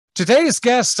Today's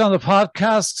guest on the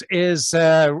podcast is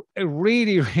a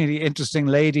really, really interesting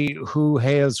lady who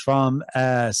hails from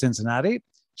Cincinnati.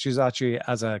 She's actually,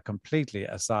 as a completely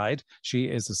aside, she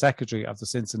is the secretary of the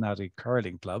Cincinnati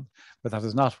Curling Club, but that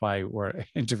is not why we're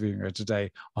interviewing her today,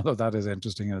 although that is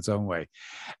interesting in its own way.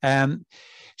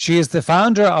 She is the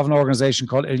founder of an organization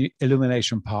called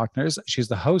Illumination Partners. She's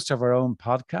the host of her own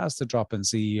podcast, The Drop-In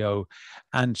CEO,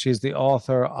 and she's the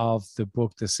author of the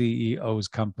book, The CEO's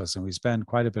Compass. And we spend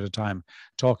quite a bit of time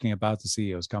talking about the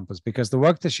CEO's Compass because the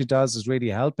work that she does is really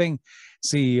helping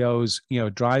CEOs,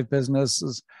 drive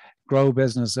businesses, grow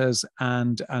businesses,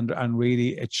 and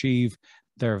really achieve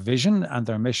their vision and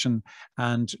their mission,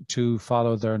 and to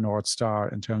follow their North Star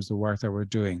in terms of the work that we're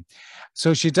doing.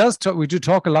 So she does talk, we do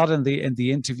talk a lot in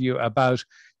the interview about,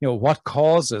 what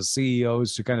causes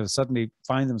CEOs to kind of suddenly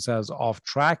find themselves off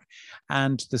track.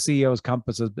 And the CEO's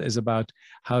Compass is about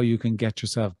how you can get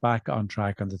yourself back on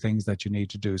track on the things that you need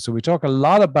to do. So we talk a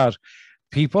lot about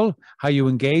people, how you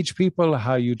engage people,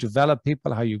 how you develop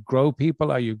people, how you grow people,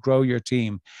 how you grow your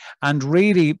team, and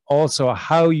really also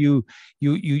how you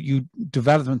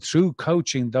develop them through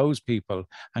coaching those people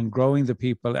and growing the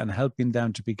people and helping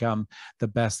them to become the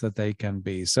best that they can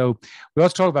be. So we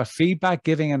also talk about feedback,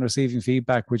 giving and receiving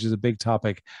feedback, which is a big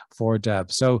topic for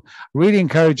Deb. So really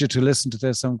encourage you to listen to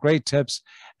this. Some great tips.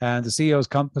 And the CEO's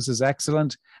Compass is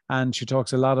excellent. And she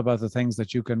talks a lot about the things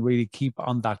that you can really keep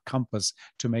on that compass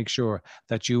to make sure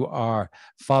that you are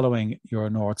following your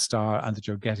North Star and that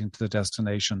you're getting to the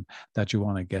destination that you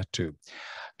want to get to.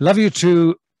 Love you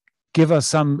to give us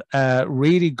some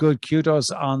really good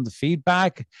kudos on the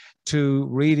feedback, to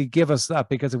really give us that,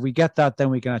 because if we get that, then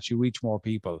we can actually reach more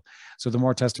people. So the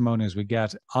more testimonials we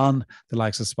get on the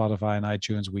likes of Spotify and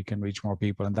iTunes, we can reach more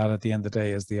people. And that at the end of the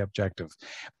day is the objective.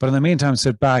 But in the meantime,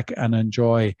 sit back and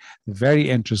enjoy the very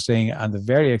interesting and the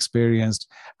very experienced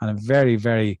and a very,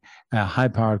 very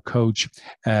high-powered coach,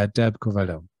 Deb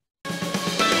Coviello.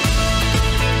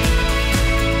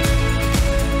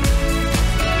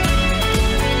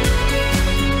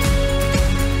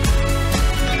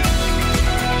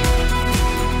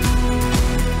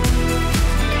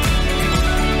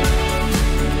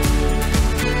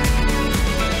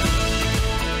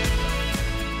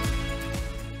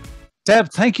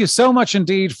 Deb, thank you so much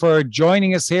indeed for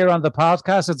joining us here on the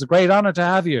podcast. It's a great honor to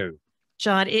have you.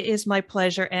 John, it is my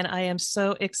pleasure. And I am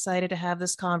so excited to have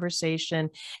this conversation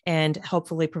and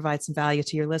hopefully provide some value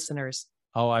to your listeners.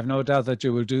 Oh, I've no doubt that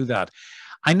you will do that.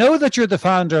 I know that you're the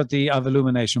founder of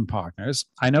Illumination Partners.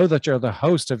 I know that you're the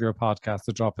host of your podcast,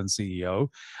 The Drop-In CEO.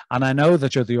 And I know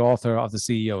that you're the author of The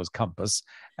CEO's Compass.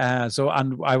 And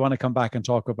I want to come back and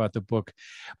talk about the book.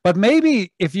 But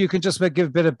maybe if you can just give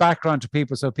a bit of background to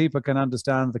people so people can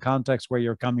understand the context where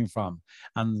you're coming from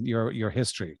and your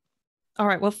history. All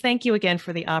right. Well, thank you again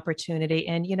for the opportunity.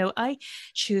 And, I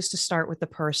choose to start with the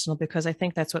personal because I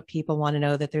think that's what people want to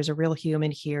know, that there's a real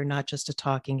human here, not just a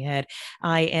talking head.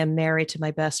 I am married to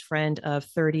my best friend of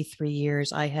 33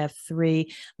 years. I have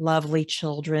 3 lovely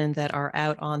children that are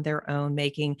out on their own,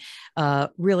 making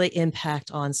really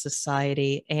impact on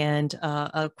society. And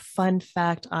a fun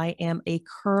fact, I am a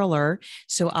curler.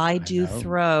 So I do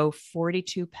throw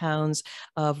 42 pounds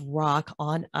of rock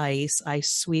on ice. I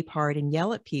sweep hard and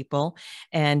yell at people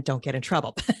and don't get in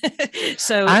trouble.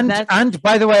 So and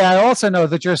by the way, I also know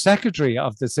that you're secretary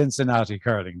of the Cincinnati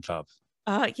Curling Club.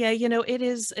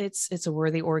 It's a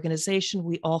worthy organization.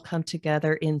 We all come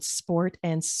together in sport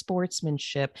and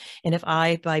sportsmanship. And if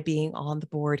I, by being on the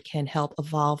board, can help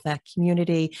evolve that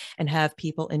community and have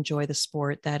people enjoy the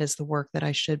sport, that is the work that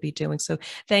I should be doing. So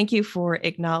thank you for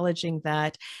acknowledging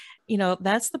that.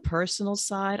 That's the personal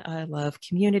side. I love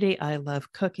community. I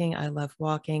love cooking. I love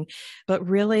walking, but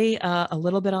really a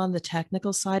little bit on the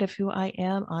technical side of who I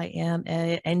am. I am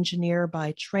an engineer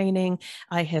by training.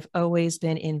 I have always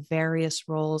been in various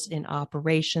roles in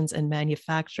operations and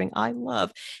manufacturing. I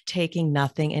love taking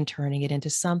nothing and turning it into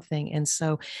something. And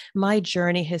so my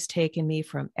journey has taken me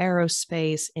from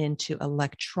aerospace into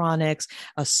electronics,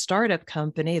 a startup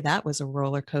company, that was a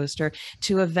roller coaster,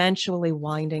 to eventually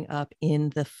winding up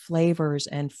in the flavors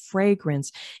and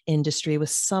fragrance industry with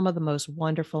some of the most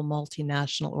wonderful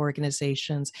multinational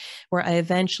organizations, where I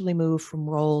eventually moved from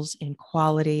roles in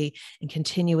quality and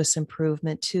continuous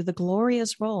improvement to the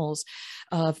glorious roles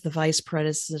of the vice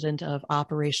president of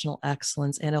operational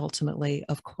excellence and ultimately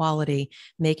of quality,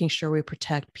 making sure we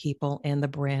protect people and the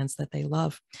brands that they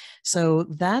love. So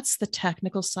that's the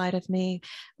technical side of me.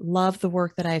 Love the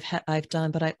work that I've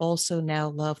done, but I also now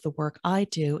love the work I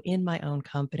do in my own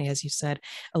company, as you said,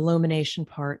 Illumination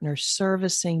Partners,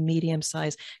 servicing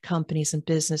medium-sized companies and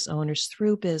business owners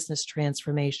through business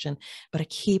transformation. But a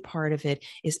key part of it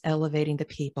is elevating the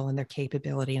people and their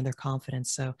capability and their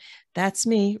confidence. So that's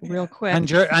me real quick. And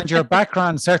your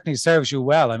background certainly serves you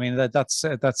well. I mean, that's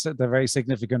the very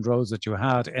significant roles that you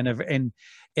had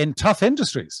in tough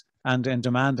industries and in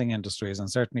demanding industries, and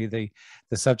certainly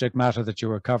the subject matter that you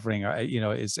were covering,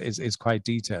 is quite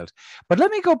detailed. But let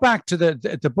me go back to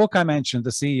the book I mentioned, The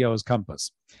CEO's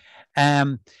Compass.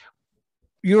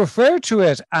 You refer to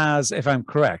it as, if I'm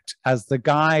correct, as the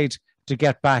guide to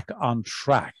get back on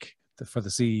track for the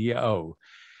CEO.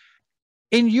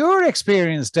 In your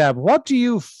experience, Deb, what do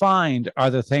you find are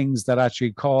the things that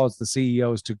actually cause the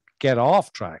CEOs to get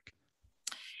off track?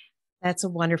 That's a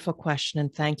wonderful question.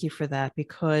 And thank you for that,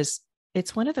 because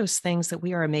it's one of those things that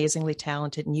we are amazingly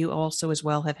talented. And you also as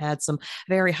well have had some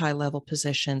very high level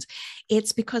positions.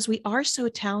 It's because we are so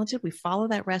talented. We follow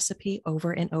that recipe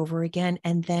over and over again.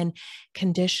 And then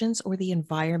conditions or the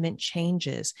environment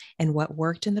changes. And what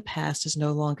worked in the past is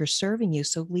no longer serving you.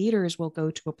 So leaders will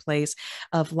go to a place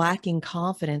of lacking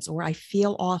confidence, or I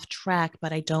feel off track,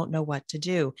 but I don't know what to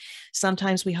do.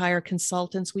 Sometimes we hire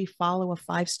consultants. We follow a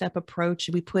 5-step approach.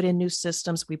 We put in new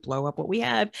systems. We blow up what we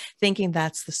have, thinking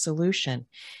that's the solution.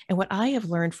 And what I have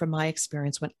learned from my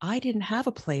experience, when I didn't have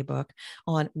a playbook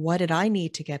on what did I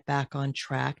need to get back on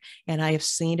track, and I have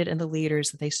seen it in the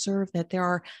leaders that they serve, that there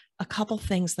are a couple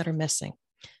things that are missing.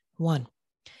 One,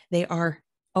 they are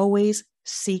always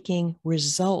seeking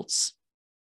results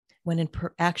when in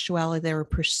actuality they're in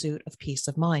pursuit of peace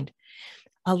of mind.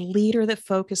 A leader that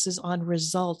focuses on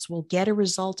results will get a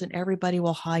result and everybody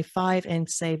will high five and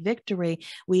say, victory,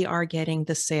 we are getting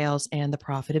the sales and the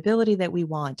profitability that we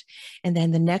want. And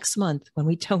then the next month, when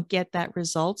we don't get that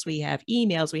results, we have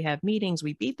emails, we have meetings,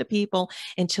 we beat the people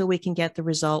until we can get the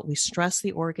result. We stress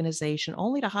the organization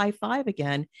only to high five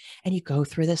again. And you go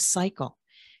through this cycle.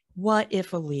 What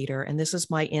if a leader, and this is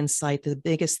my insight, the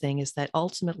biggest thing is that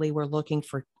ultimately we're looking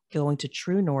for going to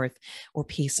true north or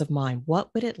peace of mind. What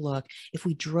would it look if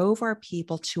we drove our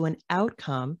people to an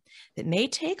outcome that may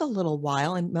take a little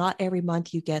while, and not every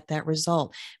month you get that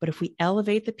result, but if we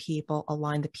elevate the people,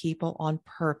 align the people on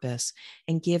purpose,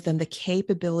 and give them the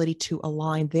capability to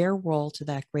align their role to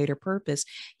that greater purpose,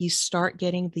 you start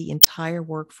getting the entire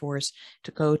workforce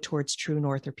to go towards true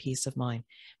north or peace of mind.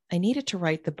 I needed to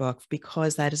write the book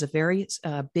because that is a very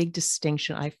big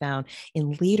distinction I found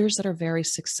in leaders that are very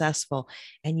successful.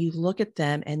 And you look at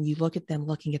them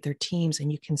looking at their teams,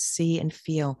 and you can see and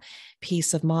feel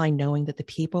peace of mind, knowing that the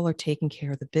people are taking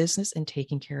care of the business and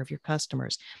taking care of your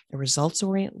customers. A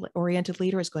results-oriented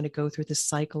leader is going to go through this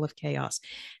cycle of chaos.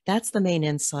 That's the main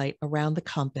insight around the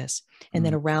compass. And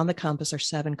then around the compass are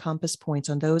 7 compass points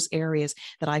on those areas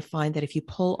that I find that if you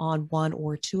pull on 1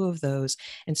 or 2 of those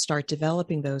and start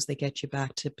developing those, they get you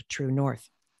back to true north.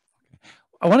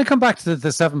 I want to come back to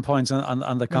the 7 points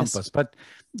on the compass, yes. But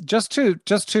just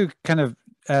to kind of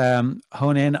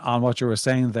hone in on what you were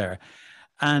saying there,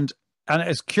 and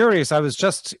it's curious. I was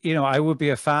just, I would be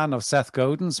a fan of Seth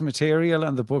Godin's material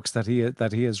and the books that he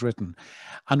has written,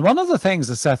 and one of the things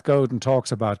that Seth Godin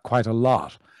talks about quite a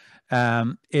lot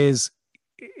is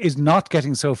not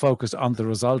getting so focused on the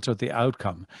result or the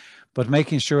outcome, but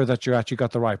making sure that you actually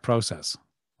got the right process.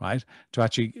 Right,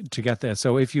 to get there.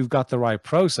 So if you've got the right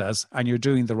process and you're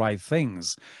doing the right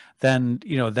things, then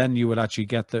you will actually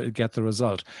get the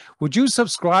result. Would you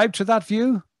subscribe to that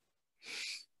view?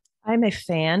 I'm a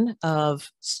fan of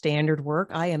standard work.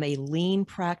 I am a lean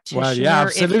practitioner. Well, yeah,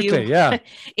 absolutely.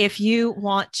 If you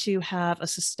want to have a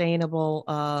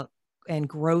sustainable and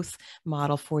growth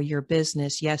model for your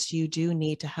business, yes, you do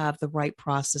need to have the right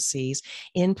processes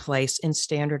in place and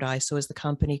standardized. So as the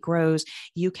company grows,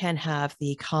 you can have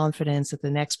the confidence that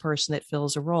the next person that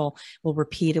fills a role will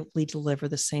repeatedly deliver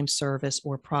the same service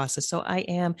or process. So I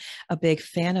am a big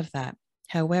fan of that.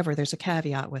 However, there's a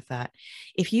caveat with that.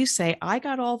 If you say, I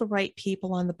got all the right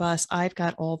people on the bus, I've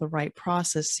got all the right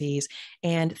processes,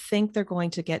 and think they're going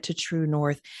to get to true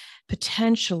north,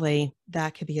 potentially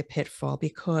that could be a pitfall,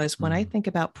 because when I think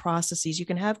about processes, you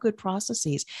can have good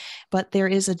processes, but there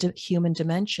is a human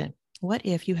dimension. What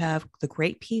if you have the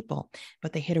great people,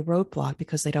 but they hit a roadblock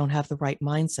because they don't have the right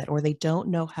mindset, or they don't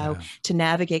know how to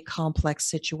navigate complex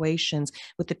situations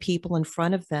with the people in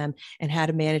front of them and how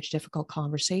to manage difficult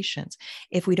conversations?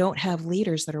 If we don't have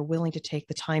leaders that are willing to take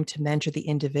the time to mentor the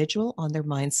individual on their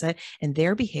mindset and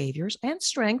their behaviors and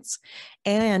strengths,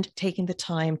 and taking the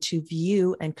time to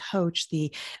view and coach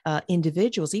the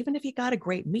individuals, even if you got a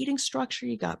great meeting structure,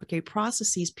 you got great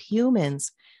processes,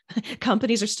 humans,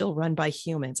 Companies are still run by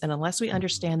humans. And unless we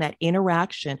understand that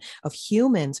interaction of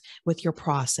humans with your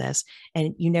process,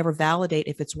 and you never validate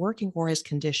if it's working, or as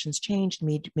conditions change,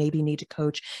 maybe need to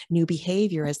coach new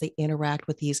behavior as they interact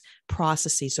with these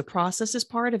processes. So process is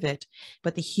part of it,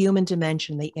 but the human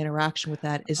dimension, the interaction with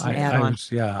that is an add-on.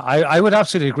 I would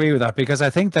absolutely agree with that, because I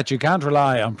think that you can't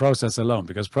rely on process alone,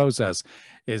 because process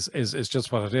is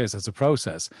just what it is. It's a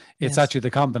process. It's Yes. actually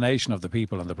the combination of the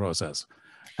people and the process.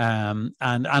 And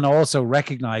also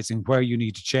recognizing where you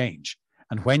need to change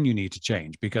and when you need to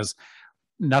change, because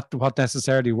not what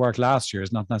necessarily worked last year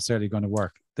is not necessarily going to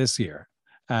work this year.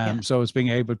 So it's being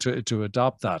able to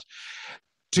adopt that.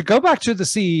 To go back to the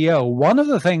CEO, one of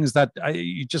the things that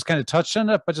you just kind of touched on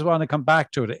it, but just want to come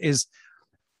back to it, is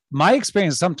my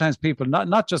experience. Sometimes people,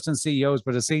 not just in CEOs,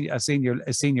 but as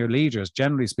senior leaders,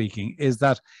 generally speaking, is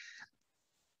that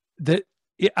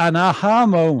an aha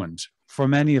moment for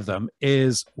many of them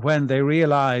is when they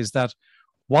realize that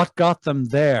what got them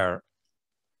there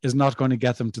is not going to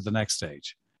get them to the next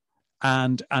stage,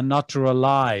 and not to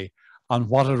rely on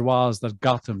what it was that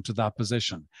got them to that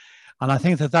position. And I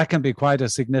think that can be quite a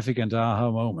significant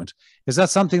aha moment. Is that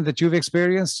something that you've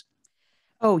experienced?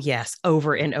 Oh, yes,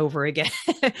 over and over again.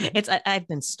 I've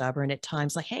been stubborn at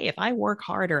times, like, hey, if I work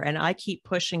harder and I keep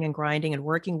pushing and grinding and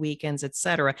working weekends,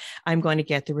 etc., I'm going to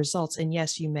get the results. And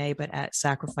yes, you may, but at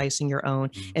sacrificing your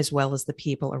own as well as the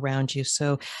people around you.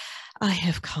 So I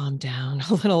have calmed down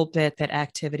a little bit, that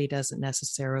activity doesn't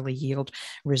necessarily yield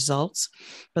results.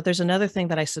 But there's another thing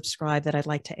that I subscribe that I'd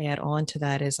like to add on to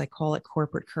that, is I call it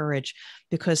corporate courage,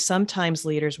 because sometimes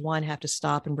leaders, one, have to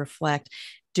stop and reflect.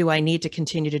 Do I need to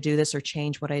continue to do this or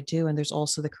change what I do? And there's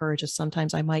also the courage of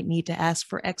sometimes I might need to ask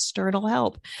for external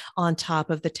help on top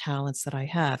of the talents that I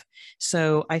have.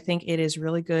 So I think it is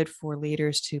really good for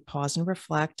leaders to pause and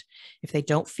reflect. If they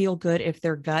don't feel good, if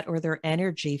their gut or their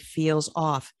energy feels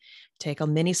off, take a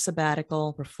mini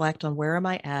sabbatical, reflect on where am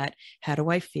I at, how do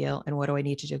I feel, and what do I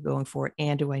need to do going forward,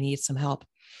 and do I need some help?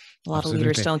 A lot of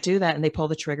leaders don't do that, and they pull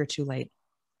the trigger too late.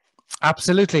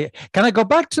 Absolutely. Can I go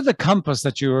back to the compass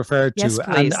that you referred to? Yes,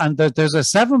 please. And there's a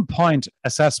 7-point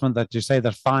assessment that you say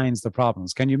that finds the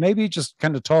problems. Can you maybe just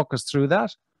kind of talk us through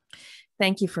that?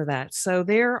 Thank you for that. So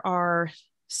there are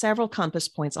several compass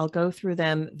points. I'll go through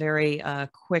them very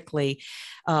quickly.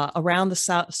 Around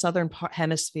the southern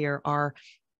hemisphere are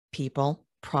people,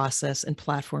 process, and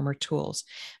platform or tools.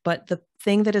 But the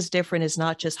thing that is different is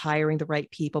not just hiring the right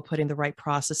people, putting the right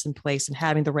process in place, and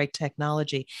having the right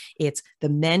technology. It's the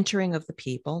mentoring of the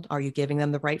people. Are you giving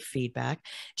them the right feedback?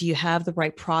 Do you have the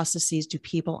right processes? Do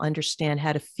people understand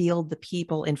how to field the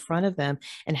people in front of them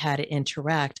and how to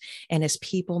interact? And as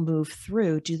people move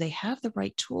through, do they have the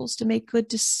right tools to make good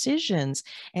decisions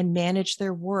and manage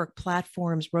their work,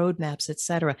 platforms, roadmaps,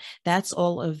 etc.? That's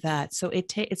all of that. So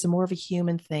it's more of a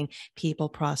human thing: people,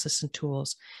 process, and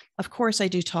tools. Of course, I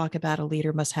do talk about a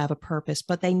leader must have a purpose,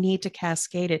 but they need to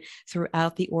cascade it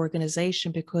throughout the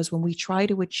organization, because when we try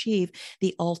to achieve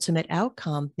the ultimate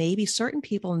outcome, maybe certain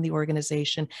people in the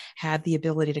organization have the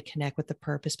ability to connect with the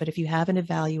purpose. But if you haven't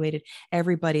evaluated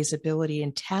everybody's ability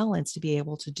and talents to be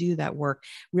able to do that work,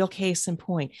 real case in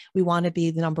point, we want to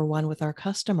be the number one with our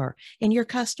customer. And your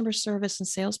customer service and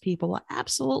salespeople will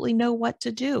absolutely know what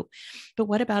to do. But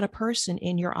what about a person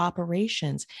in your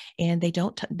operations, and they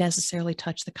don't necessarily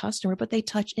touch the customer, but they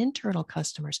touch internal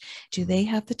customers? Do they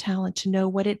have the talent to know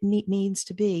what it means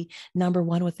to be number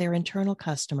one with their internal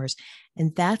customers?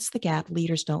 And that's the gap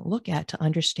leaders don't look at to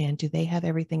understand, do they have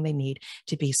everything they need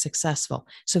to be successful?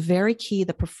 So very key,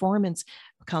 the performance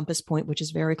compass point, which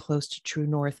is very close to true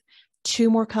north.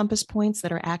 2 more compass points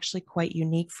that are actually quite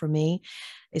unique for me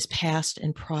is past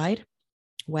and pride.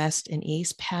 West and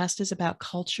East. Past is about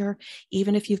culture.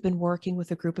 Even if you've been working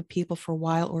with a group of people for a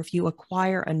while, or if you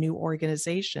acquire a new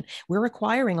organization, we're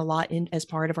acquiring a lot as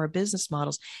part of our business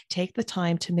models. Take the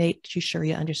time to make sure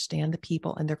you understand the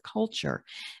people and their culture,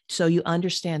 so you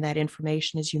understand that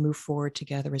information as you move forward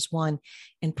together as one.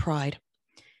 And pride.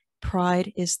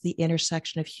 Pride is the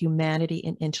intersection of humanity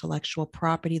and intellectual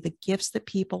property, the gifts that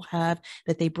people have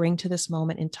that they bring to this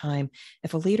moment in time.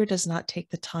 If a leader does not take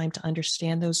the time to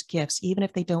understand those gifts, even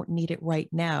if they don't need it right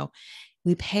now,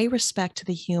 we pay respect to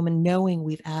the human, knowing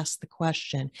we've asked the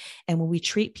question. And when we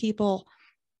treat people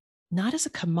not as a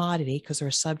commodity because they're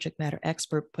a subject matter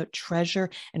expert, but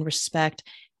treasure and respect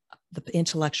the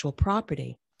intellectual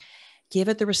property, give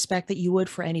it the respect that you would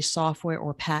for any software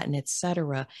or patent,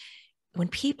 etc., when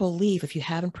people leave, if you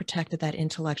haven't protected that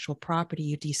intellectual property,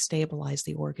 you destabilize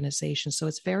the organization. So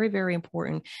it's very, very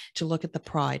important to look at the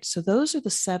pride. So those are the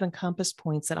 7 compass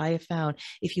points that I have found.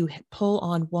 If you pull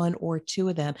on 1 or 2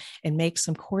 of them and make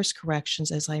some course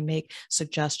corrections, as I make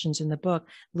suggestions in the book,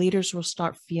 leaders will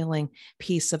start feeling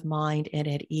peace of mind and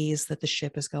at ease that the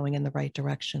ship is going in the right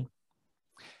direction.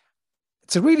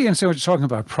 It's a really interesting what you're talking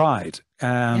about, pride.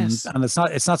 Yes. And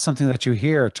it's not something that you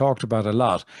hear talked about a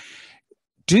lot.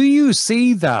 Do you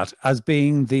see that as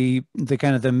being the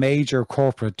kind of the major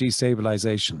corporate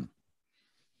destabilization?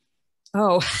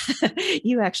 Oh,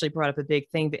 you actually brought up a big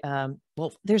thing.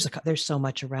 Well, there's so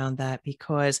much around that,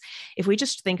 because if we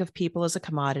just think of people as a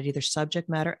commodity, they're subject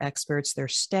matter experts, they're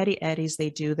steady eddies, they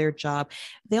do their job,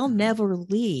 they'll never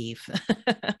leave.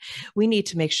 We need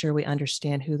to make sure we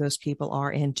understand who those people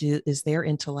are, and is their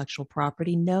intellectual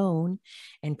property known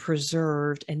and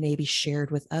preserved and maybe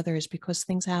shared with others, because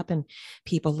things happen.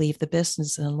 People leave the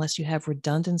business, and unless you have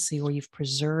redundancy or you've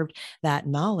preserved that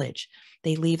knowledge,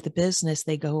 they leave the business,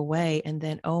 they go away, and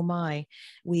then, oh my,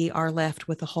 we are left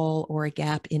with a hole or a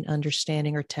gap in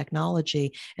understanding or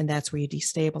technology, and that's where you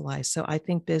destabilize. So I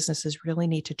think businesses really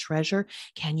need to treasure,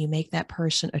 can you make that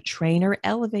person a trainer,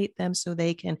 elevate them so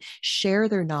they can share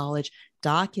their knowledge,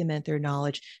 document their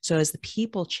knowledge, so as the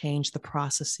people change, the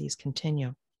processes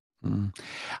continue.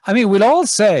 I mean, we'll all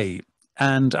say,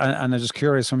 and I'm just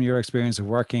curious from your experience of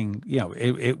working,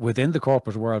 within the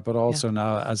corporate world, but also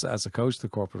now as a coach to the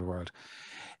corporate world,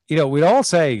 we'd all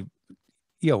say,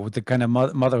 with the kind of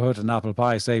motherhood and apple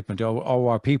pie statement,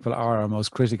 our people are our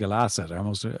most critical asset, our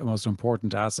most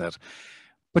important asset.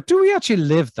 But do we actually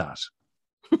live that?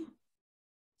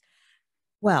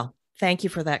 Well, thank you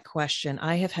for that question.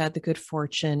 I have had the good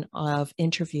fortune of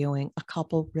interviewing a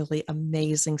couple really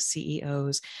amazing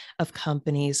CEOs of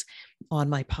companies on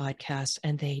my podcast,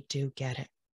 and they do get it.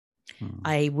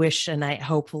 I wish, and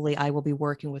hopefully I will be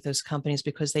working with those companies,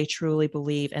 because they truly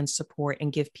believe and support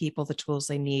and give people the tools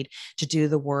they need to do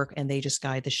the work, and they just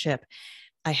guide the ship.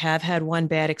 I have had one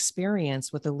bad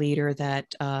experience with a leader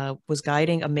that was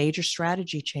guiding a major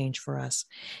strategy change for us.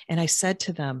 And I said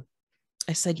to them,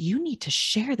 I said, you need to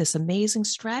share this amazing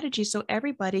strategy so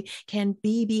everybody can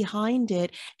be behind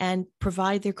it and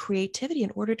provide their creativity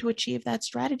in order to achieve that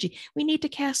strategy. We need to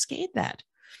cascade that.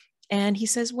 And he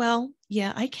says, well,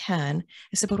 yeah, I can.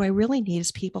 I said, but what I really need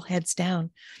is people heads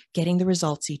down, getting the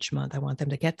results each month. I want them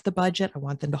to get to the budget. I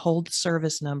want them to hold the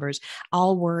service numbers.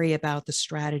 I'll worry about the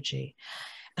strategy.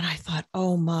 And I thought,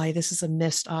 oh my, this is a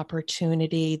missed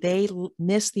opportunity. They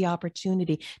missed the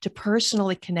opportunity to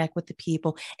personally connect with the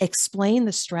people, explain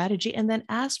the strategy, and then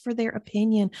ask for their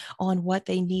opinion on what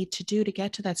they need to do to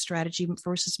get to that strategy,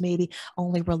 versus maybe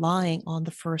only relying on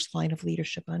the first line of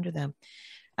leadership under them.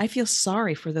 I feel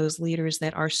sorry for those leaders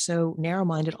that are so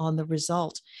narrow-minded on the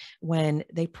result, when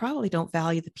they probably don't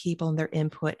value the people and their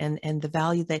input, and the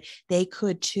value that they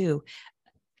could too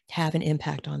have an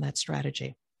impact on that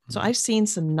strategy. So I've seen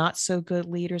some not so good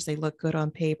leaders. They look good on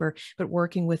paper, but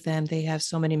working with them, they have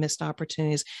so many missed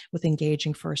opportunities with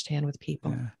engaging firsthand with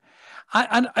people.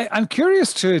 Yeah. I'm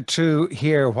curious to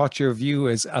hear what your view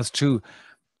is as to,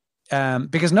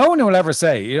 because no one will ever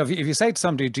say, if you say to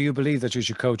somebody, do you believe that you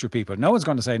should coach your people? No one's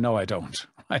going to say, no, I don't.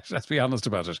 Right? Let's be honest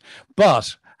about it.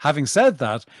 But having said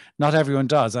that, not everyone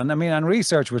does. And I mean, and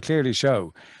research would clearly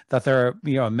show that there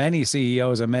are, many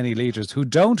CEOs and many leaders who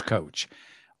don't coach.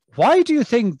 Why do you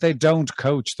think they don't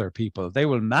coach their people? They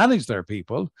will manage their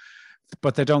people,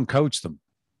 but they don't coach them.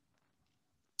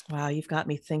 Wow, you've got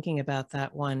me thinking about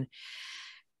that one.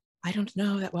 I don't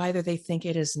know that either they think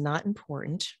it is not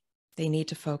important. They need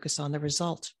to focus on the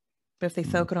result. But if they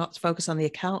focus on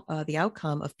the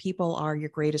outcome of, people are your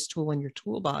greatest tool in your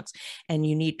toolbox, and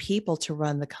you need people to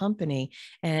run the company,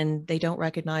 and they don't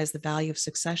recognize the value of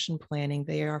succession planning,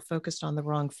 they are focused on the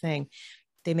wrong thing.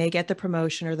 They may get the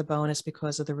promotion or the bonus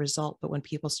because of the result, but when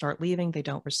people start leaving, they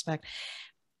don't respect.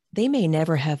 They may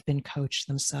never have been coached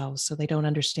themselves, so they don't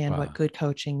understand what good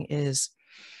coaching is.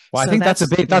 Well, I think that's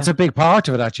a big part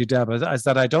of it, actually, Deborah, is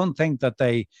that I don't think that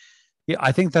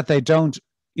I think that they don't,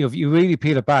 if you really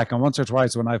peel it back, and once or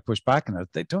twice when I've pushed back on it,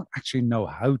 they don't actually know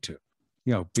how to,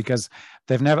 because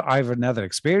they've never either never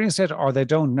experienced it, or they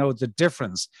don't know the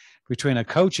difference between a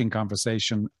coaching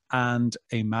conversation and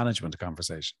a management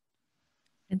conversation.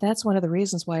 And that's one of the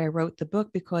reasons why I wrote the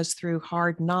book, because through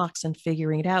hard knocks and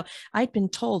figuring it out, I'd been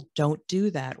told, don't do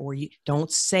that, or you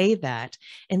don't say that.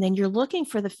 And then you're looking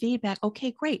for the feedback.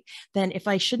 Okay, great. Then if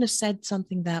I shouldn't have said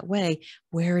something that way,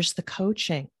 where's the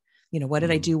coaching? What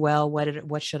did I do well?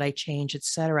 What should I change,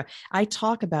 etc. I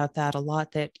talk about that a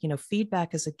lot, that,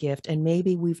 feedback is a gift, and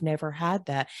maybe we've never had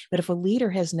that. But if a leader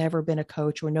has never been a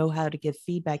coach or know how to give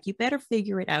feedback, you better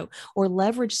figure it out, or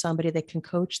leverage somebody that can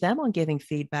coach them on giving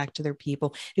feedback to their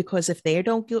people. Because if they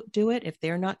don't do it, if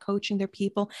they're not coaching their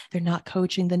people, they're not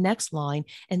coaching the next line.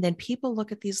 And then people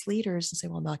look at these leaders and say,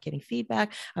 well, I'm not getting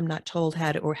feedback. I'm not told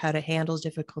how to handle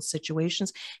difficult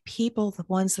situations. People, the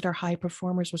ones that are high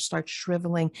performers, will start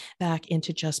shriveling back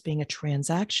into just being a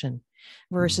transaction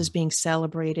versus being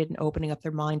celebrated and opening up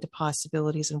their mind to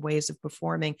possibilities and ways of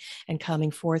performing and coming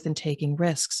forth and taking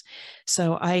risks.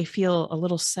 So I feel a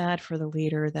little sad for the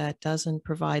leader that doesn't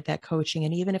provide that coaching.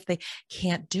 And even if they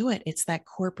can't do it, it's that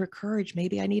corporate courage.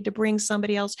 Maybe I need to bring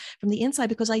somebody else from the inside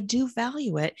because I do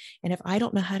value it. And if I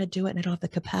don't know how to do it and I don't have the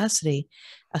capacity,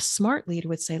 a smart leader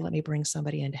would say, let me bring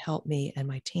somebody in to help me and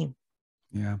my team.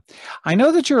 Yeah. I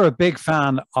know that you're a big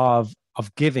fan of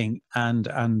giving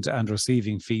and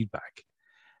receiving feedback.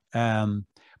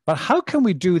 But how can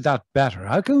we do that better?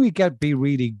 How can we be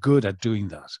really good at doing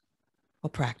that? Well,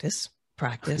 practice.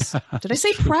 Did I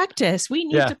say practice? We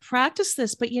need to practice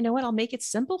this, but you know what? I'll make it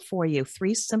simple for you.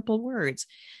 3 simple words: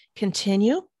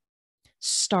 continue,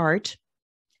 start,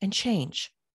 and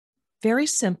change. Very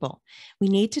simple. We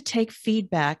need to take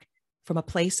feedback from a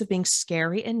place of being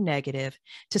scary and negative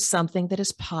to something that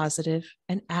is positive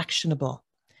and actionable.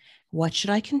 What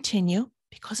should I continue?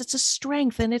 Because it's a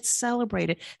strength and it's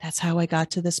celebrated. That's how I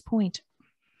got to this point.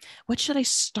 What should I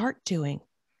start doing?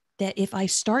 That if I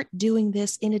start doing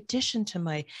this in addition to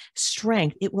my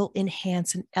strength, it will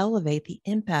enhance and elevate the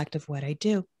impact of what I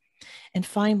do. And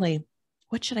finally,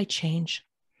 what should I change?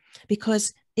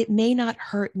 Because it may not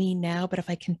hurt me now, but if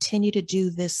I continue to do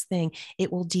this thing,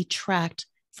 it will detract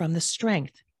from the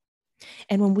strength.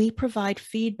 And when we provide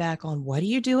feedback on what are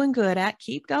you doing good at,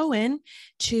 keep going,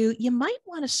 to you might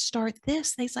want to start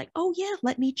this. They're like, oh yeah,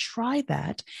 let me try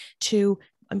that, to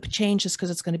change this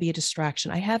because it's going to be a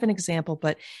distraction. I have an example,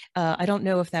 but I don't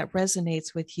know if that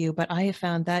resonates with you, but I have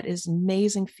found that is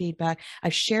amazing feedback.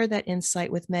 I've shared that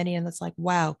insight with many, and it's like,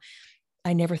 wow,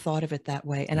 I never thought of it that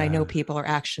way. And I know people are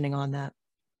actioning on that.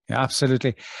 Yeah,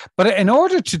 absolutely. But in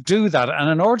order to do that, and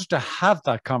in order to have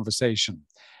that conversation,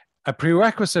 a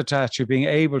prerequisite to actually being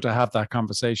able to have that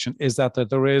conversation is that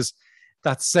there is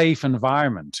that safe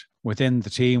environment within the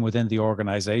team, within the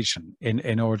organization,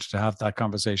 in order to have that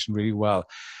conversation really well.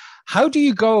 How do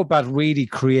you go about really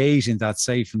creating that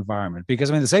safe environment? Because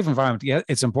I mean, the safe environment, yeah,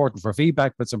 it's important for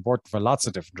feedback, but it's important for lots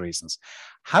of different reasons.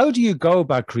 How do you go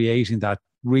about creating that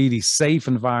really safe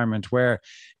environment where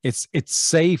it's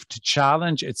safe to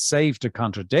challenge, it's safe to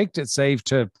contradict, it's safe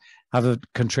to have a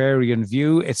contrarian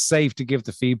view, it's safe to give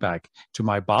the feedback to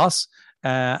my boss,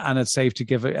 and it's safe to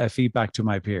give a feedback to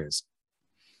my peers?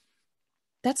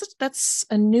 That's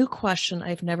a new question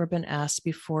I've never been asked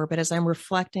before, but as I'm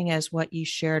reflecting as what you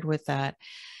shared with that,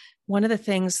 one of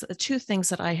the 2 things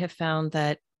that I have found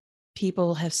that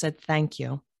people have said thank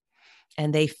you,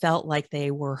 and they felt like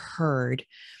they were heard,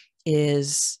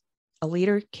 is a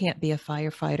leader can't be a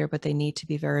firefighter, but they need to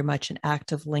be very much an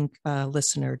active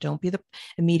listener. Don't be the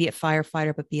immediate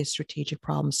firefighter, but be a strategic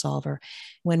problem solver.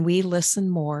 When we listen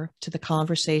more to the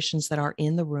conversations that are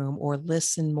in the room, or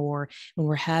listen more when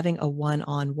we're having a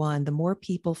one-on-one, the more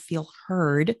people feel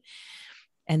heard,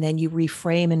 and then you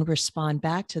reframe and respond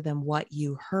back to them what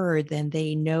you heard, then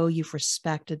they know you've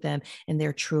respected them and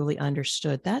they're truly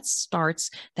understood. That starts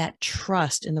that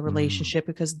trust in the relationship,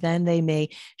 because then they may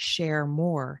share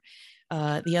more.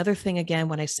 The other thing, again,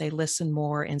 when I say listen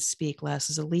more and speak less,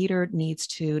 is a leader needs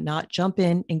to not jump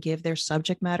in and give their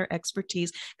subject matter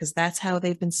expertise, because that's how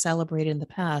they've been celebrated in the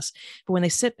past. But when they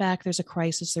sit back, there's a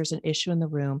crisis, there's an issue in the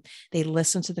room, they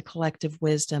listen to the collective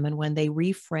wisdom. And when they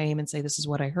reframe and say, this is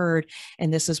what I heard,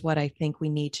 and this is what I think we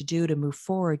need to do to move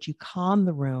forward, you calm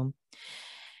the room.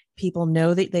 People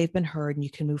know that they've been heard and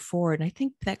you can move forward. And I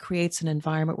think that creates an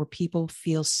environment where people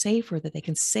feel safer, that they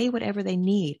can say whatever they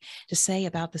need to say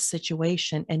about the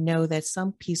situation and know that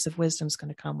some piece of wisdom is going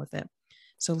to come with it.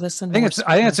 So listen. I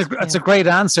think it's a great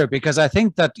answer, because I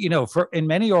think that, in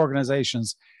many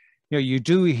organizations, you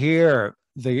do hear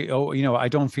I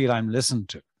don't feel I'm listened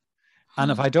to.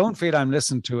 And if I don't feel I'm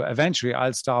listened to, eventually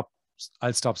I'll stop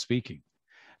speaking.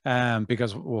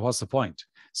 Because what's the point?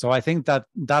 So I think that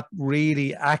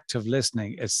really active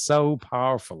listening is so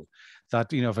powerful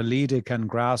that, if a leader can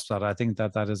grasp that, I think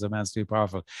that is immensely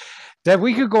powerful. Deb,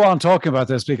 we could go on talking about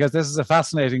this, because this is a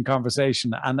fascinating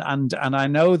conversation. And I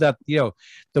know that,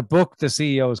 the book, The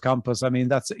CEO's Compass, I mean,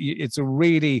 it's a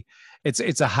really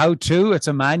it's a how-to, it's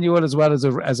a manual as well as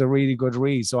a really good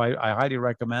read. So I highly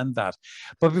recommend that.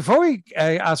 But before we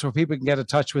ask where people can get in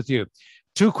touch with you,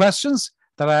 two questions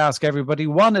that I ask everybody.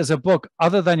 One is a book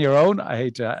other than your own, I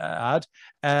hate to add,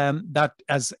 that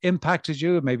has impacted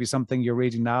you, maybe something you're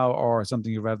reading now or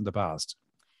something you read in the past.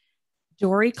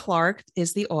 Dory Clark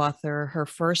is the author. Her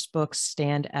first book,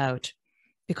 Stand Out,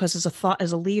 because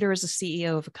as a leader, as a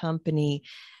CEO of a company,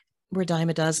 we're a dime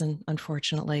a dozen,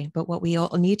 unfortunately. But what we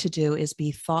all need to do is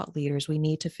be thought leaders. We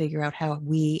need to figure out how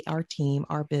we, our team,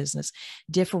 our business,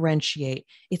 differentiate.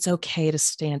 It's okay to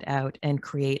stand out and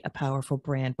create a powerful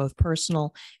brand, both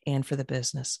personal and for the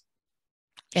business.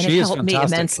 And it helped me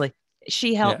immensely.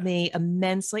 She helped me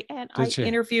immensely. And I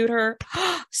interviewed her.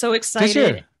 So excited.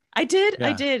 Did you? I did. Yeah,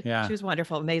 I did. Yeah. She was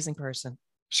wonderful. Amazing person.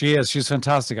 She is. She's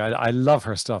fantastic. I love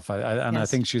her stuff. I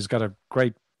think she's got a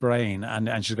great brain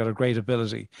and she's got a great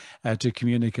ability to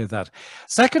communicate that.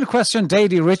 Second question,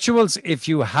 daily rituals, if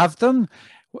you have them,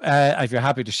 if you're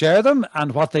happy to share them,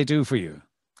 and what they do for you.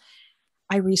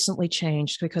 I recently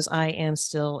changed because I am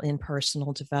still in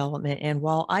personal development. And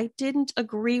while I didn't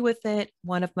agree with it,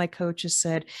 one of my coaches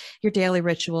said, your daily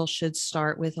ritual should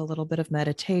start with a little bit of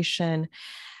meditation,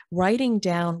 writing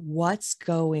down what's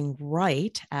going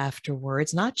right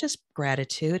afterwards, not just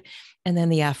gratitude, and then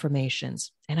the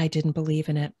affirmations. And I didn't believe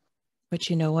in it. But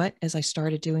you know what? As I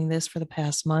started doing this for the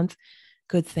past month,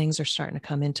 good things are starting to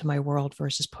come into my world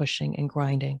versus pushing and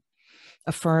grinding,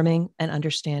 affirming and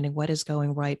understanding what is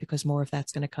going right, because more of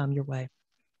that's going to come your way.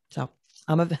 So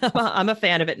I'm a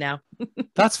fan of it now.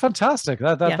 That's fantastic.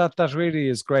 That really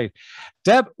is great.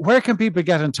 Deb, where can people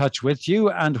get in touch with you,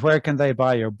 and where can they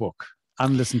buy your book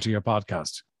and listen to your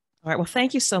podcast? All right. Well,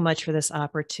 thank you so much for this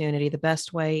opportunity. The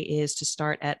best way is to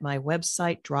start at my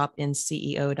website,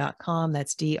 dropinceo.com.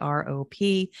 That's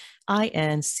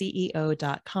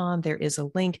dropinceo.com. There is a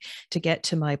link to get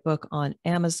to my book on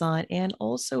Amazon, and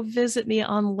also visit me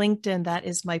on LinkedIn. That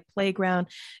is my playground,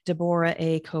 Deborah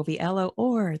Coviello,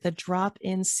 or the Drop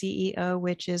In CEO,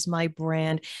 which is my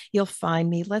brand. You'll find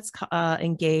me. Let's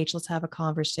engage. Let's have a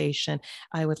conversation.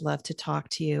 I would love to talk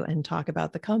to you and talk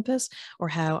about the compass or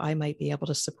how I might be able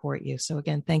to support you. So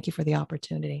again, thank you for the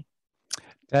opportunity.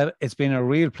 Deb, it's been a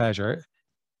real pleasure.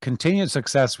 Continued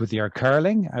success with your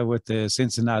curling, with the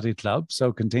Cincinnati club.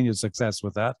 So continued success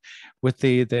with that, with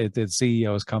the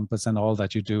CEO's Compass and all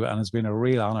that you do. And it's been a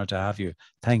real honor to have you.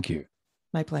 Thank you.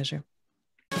 My pleasure.